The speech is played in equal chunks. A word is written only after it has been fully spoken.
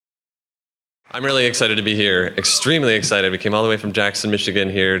I'm really excited to be here, extremely excited. We came all the way from Jackson, Michigan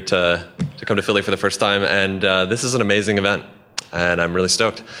here to come to Philly for the first time, and this is an amazing event, and I'm really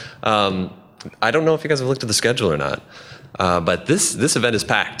stoked. I don't know if you guys have looked at the schedule or not, but this event is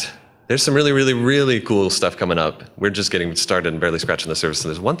packed. There's some really cool stuff coming up. We're just getting started and barely scratching the surface. And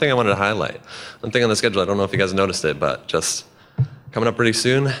there's one thing I wanted to highlight. One thing on the schedule, I don't know if you guys noticed it, but just coming up pretty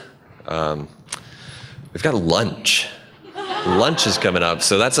soon, we've got lunch. Lunch is coming up,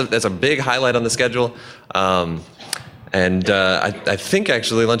 so that's a big highlight on the schedule. I think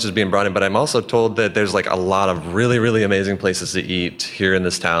actually lunch is being brought in, but I'm also told that there's like a lot of really amazing places to eat here in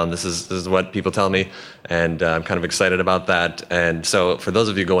this town. This is what people tell me, and I'm kind of excited about that. And so for those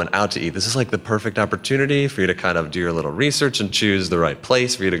of you going out to eat, this is like the perfect opportunity for you to kind of do your little research and choose the right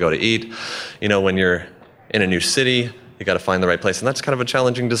place for you to go to eat. You know, when you're in a new city, you got to find the right place, and that's kind of a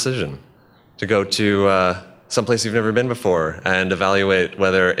challenging decision to go to someplace you've never been before and evaluate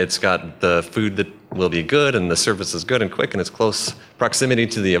whether it's got the food that will be good and the service is good and quick and it's close proximity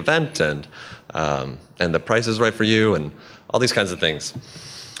to the event and the price is right for you and all these kinds of things.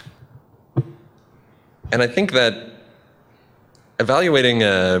 And I think that evaluating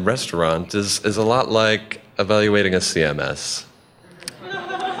a restaurant is a lot like evaluating a CMS.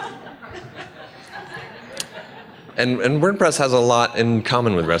 And WordPress has a lot in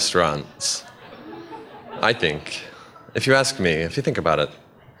common with restaurants, I think. If you ask me, if you think about it,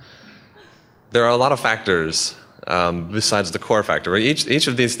 there are a lot of factors besides the core factor. Each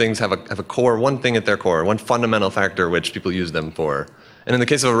of these things have a core, one thing at their core, one fundamental factor which people use them for. And in the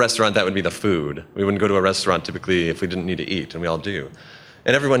case of a restaurant, that would be the food. We wouldn't go to a restaurant typically if we didn't need to eat, and we all do.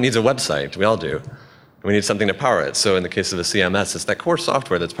 And everyone needs a website, we all do. And we need something to power it. So in the case of a CMS, it's that core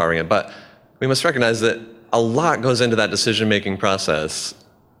software that's powering it. But we must recognize that a lot goes into that decision-making process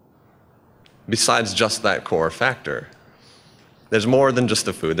besides just that core factor. There's more than just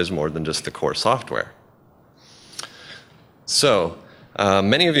the food, there's more than just the core software. So,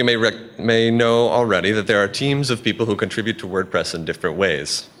 many of you may know already that there are teams of people who contribute to WordPress in different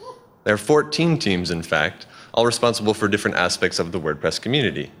ways. There are 14 teams, in fact, all responsible for different aspects of the WordPress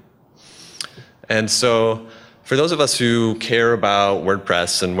community. And so, for those of us who care about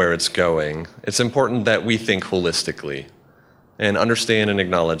WordPress and where it's going, it's important that we think holistically and understand and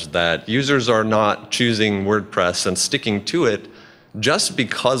acknowledge that users are not choosing WordPress and sticking to it just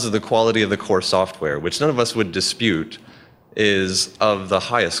because of the quality of the core software, which none of us would dispute is of the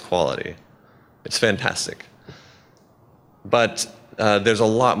highest quality. It's fantastic. But there's a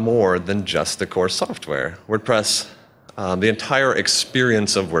lot more than just the core software. WordPress, the entire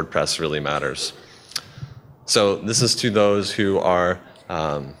experience of WordPress really matters. So this is to those who are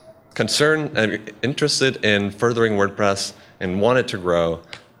concerned and interested in furthering WordPress and want it to grow.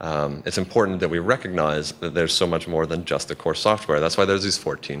 It's important that we recognize that there's so much more than just the core software. That's why there's these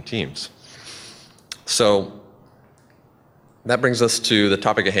 14 teams. So that brings us to the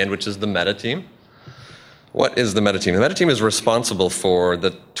topic at hand, which is the meta team. What is the meta team? The meta team is responsible for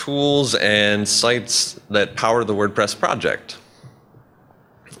the tools and sites that power the WordPress project.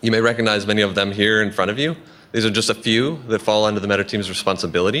 You may recognize many of them here in front of you. These are just a few that fall under the meta team's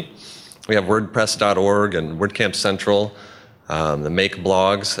responsibility. We have WordPress.org and WordCamp Central. The Make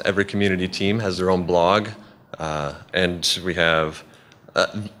blogs. Every community team has their own blog. And we have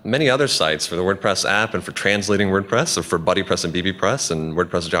many other sites for the WordPress app and for translating WordPress, so for BuddyPress and BBPress and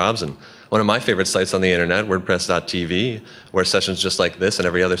WordPress jobs. And one of my favorite sites on the internet, WordPress.tv, where sessions just like this and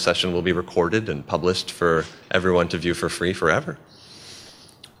every other session will be recorded and published for everyone to view for free forever.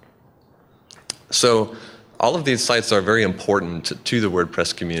 So all of these sites are very important to the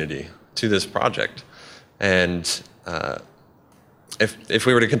WordPress community, to this project. And if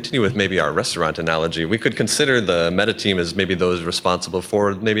we were to continue with maybe our restaurant analogy, we could consider the meta team as maybe those responsible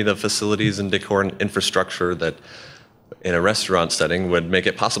for maybe the facilities and decor and infrastructure that in a restaurant setting would make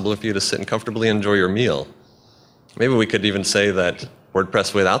it possible for you to sit and comfortably enjoy your meal. Maybe we could even say that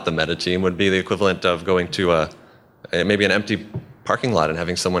WordPress without the meta team would be the equivalent of going to maybe an empty parking lot and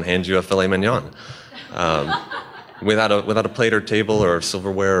having someone hand you a filet mignon. Without a plate or table or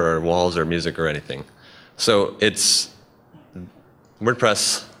silverware or walls or music or anything. So it's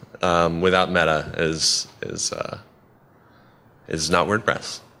WordPress without meta is not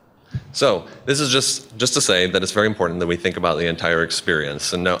WordPress. So this is just to say that it's very important that we think about the entire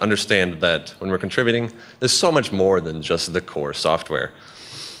experience and understand that when we're contributing, there's so much more than just the core software.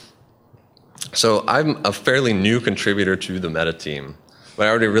 So I'm a fairly new contributor to the meta team, but I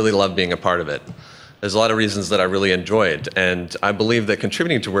already really love being a part of it. There's a lot of reasons that I really enjoyed, and I believe that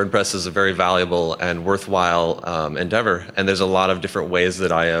contributing to WordPress is a very valuable and worthwhile endeavor, and there's a lot of different ways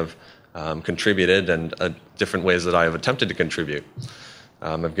that I have contributed and different ways that I have attempted to contribute.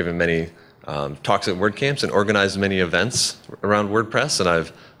 I've given many talks at WordCamps and organized many events around WordPress, and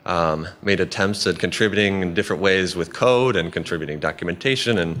I've made attempts at contributing in different ways with code and contributing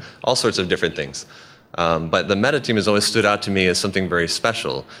documentation and all sorts of different things. But the meta team has always stood out to me as something very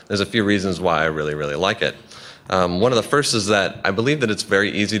special. There's a few reasons why I really, really like it. One of the first is that I believe that it's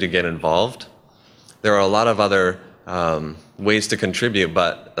very easy to get involved. There are a lot of other ways to contribute,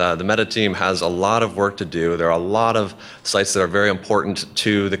 but the meta team has a lot of work to do. There are a lot of sites that are very important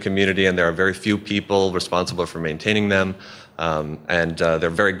to the community, and there are very few people responsible for maintaining them. They're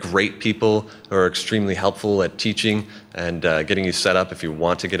very great people who are extremely helpful at teaching and getting you set up if you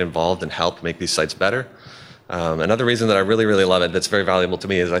want to get involved and help make these sites better. Another reason that I really, really love it that's very valuable to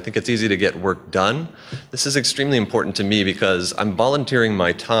me is I think it's easy to get work done. This is extremely important to me because I'm volunteering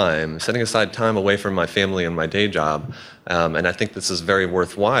my time, setting aside time away from my family and my day job, and I think this is very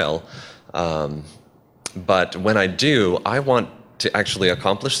worthwhile. But when I do, I want to actually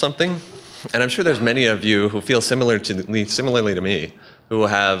accomplish something. And I'm sure there's many of you who feel similarly to me, who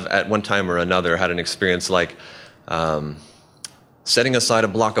have at one time or another had an experience like setting aside a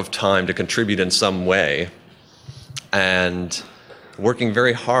block of time to contribute in some way and working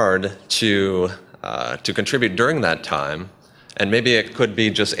very hard to contribute during that time. And maybe it could be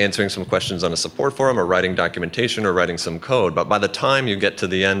just answering some questions on a support forum or writing documentation or writing some code. But by the time you get to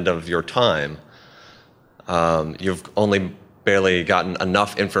the end of your time, you've only barely gotten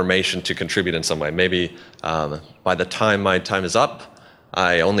enough information to contribute in some way. Maybe by the time my time is up,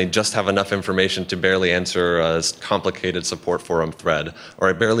 I only just have enough information to barely answer a complicated support forum thread, or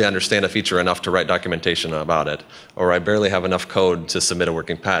I barely understand a feature enough to write documentation about it, or I barely have enough code to submit a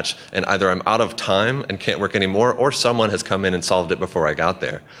working patch, and either I'm out of time and can't work anymore, or someone has come in and solved it before I got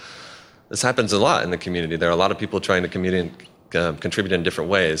there. This happens a lot in the community. There are a lot of people trying to contribute in different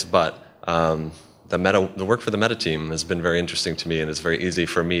ways, but the work for the meta team has been very interesting to me, and it's very easy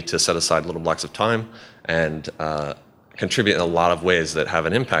for me to set aside little blocks of time and contribute in a lot of ways that have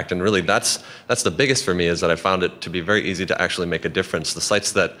an impact. And really, that's the biggest for me, is that I found it to be very easy to actually make a difference. The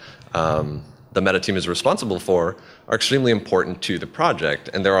sites that the meta team is responsible for are extremely important to the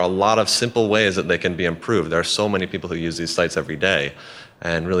project, and there are a lot of simple ways that they can be improved. There are so many people who use these sites every day,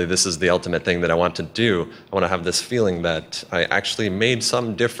 and really this is the ultimate thing that I want to do. I want to have this feeling that I actually made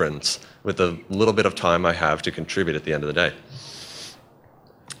some difference with the little bit of time I have to contribute at the end of the day.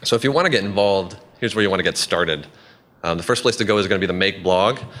 So if you want to get involved, here's where you want to get started. The first place to go is going to be the Make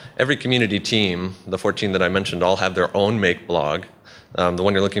blog. Every community team, the 14 that I mentioned, all have their own Make blog. The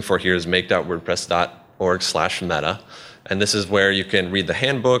one you're looking for here is make.wordpress.org/meta. And this is where you can read the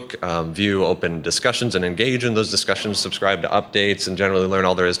handbook, view open discussions and engage in those discussions, subscribe to updates, and generally learn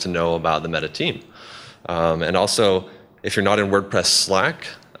all there is to know about the meta team. And also, if you're not in WordPress Slack,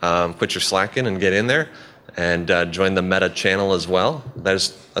 put your Slack in and get in there, and join the meta channel as well.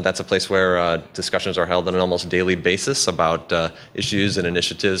 That's a place where discussions are held on an almost daily basis about issues and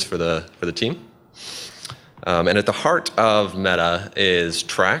initiatives for the team. And at the heart of meta is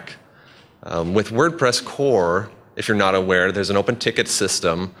track. With WordPress core, if you're not aware, there's an open ticket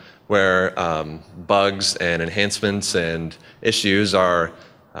system where bugs and enhancements and issues are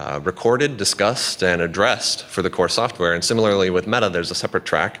recorded, discussed, and addressed for the core software. And similarly with meta, there's a separate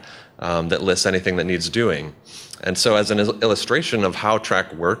track that lists anything that needs doing. And so as an illustration of how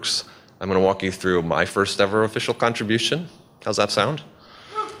track works, I'm going to walk you through my first ever official contribution. How's that sound?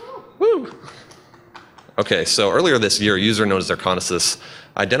 Woo! Okay, so earlier this year, a user known as Zirconesis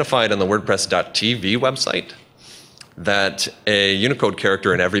identified on the WordPress.tv website that a Unicode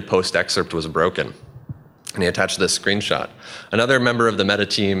character in every post excerpt was broken. And he attached this screenshot. Another member of the meta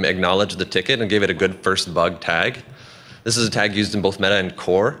team acknowledged the ticket and gave it a good first bug tag. This is a tag used in both meta and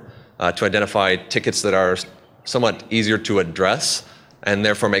core to identify tickets that are somewhat easier to address and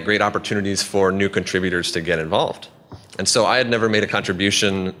therefore make great opportunities for new contributors to get involved. And so I had never made a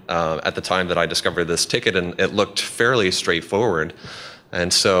contribution at the time that I discovered this ticket, and it looked fairly straightforward.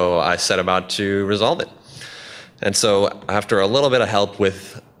 And so I set about to resolve it. And so after a little bit of help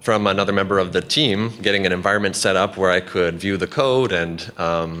from another member of the team, getting an environment set up where I could view the code and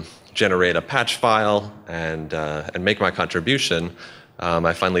generate a patch file and make my contribution,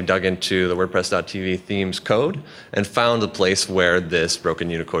 I finally dug into the WordPress.tv themes code and found the place where this broken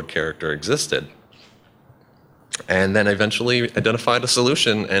Unicode character existed. And then eventually identified a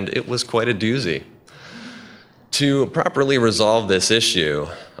solution, and it was quite a doozy. To properly resolve this issue,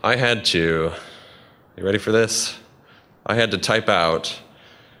 I had to, you ready for this? I had to type out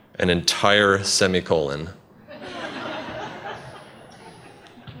an entire semicolon.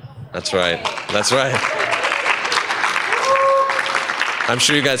 That's right. That's right. I'm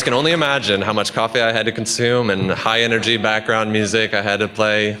sure you guys can only imagine how much coffee I had to consume and high energy background music I had to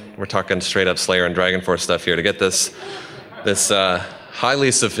play. We're talking straight up Slayer and Dragon Force stuff here to get this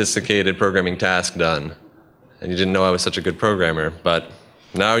highly sophisticated programming task done. And you didn't know I was such a good programmer, but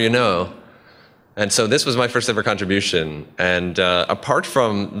now you know. And so this was my first ever contribution. And apart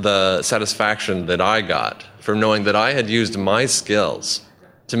from the satisfaction that I got from knowing that I had used my skills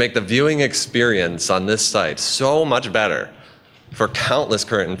to make the viewing experience on this site so much better for countless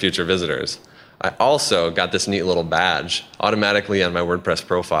current and future visitors, I also got this neat little badge automatically on my WordPress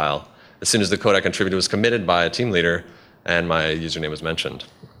profile as soon as the code I contributed was committed by a team leader and my username was mentioned.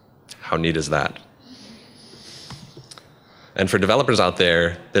 How neat is that? And for developers out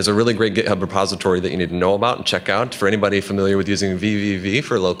there, there's a really great GitHub repository that you need to know about and check out. For anybody familiar with using VVV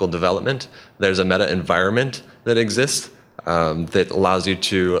for local development, there's a meta environment that exists that allows you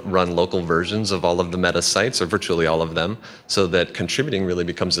to run local versions of all of the meta sites, or virtually all of them, so that contributing really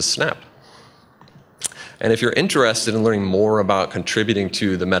becomes a snap. And if you're interested in learning more about contributing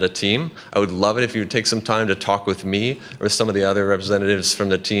to the Meta team, I would love it if you would take some time to talk with me or some of the other representatives from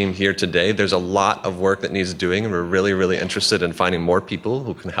the team here today. There's a lot of work that needs doing, and we're really, really interested in finding more people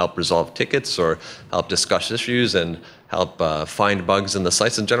who can help resolve tickets or help discuss issues and help find bugs in the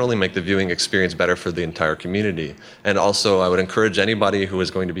sites and generally make the viewing experience better for the entire community. And also, I would encourage anybody who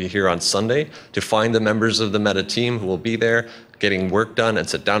is going to be here on Sunday to find the members of the Meta team who will be there getting work done and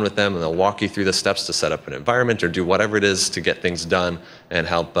sit down with them, and they'll walk you through the steps to set up an environment or do whatever it is to get things done and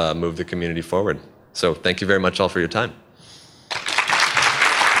help move the community forward. So thank you very much all for your time.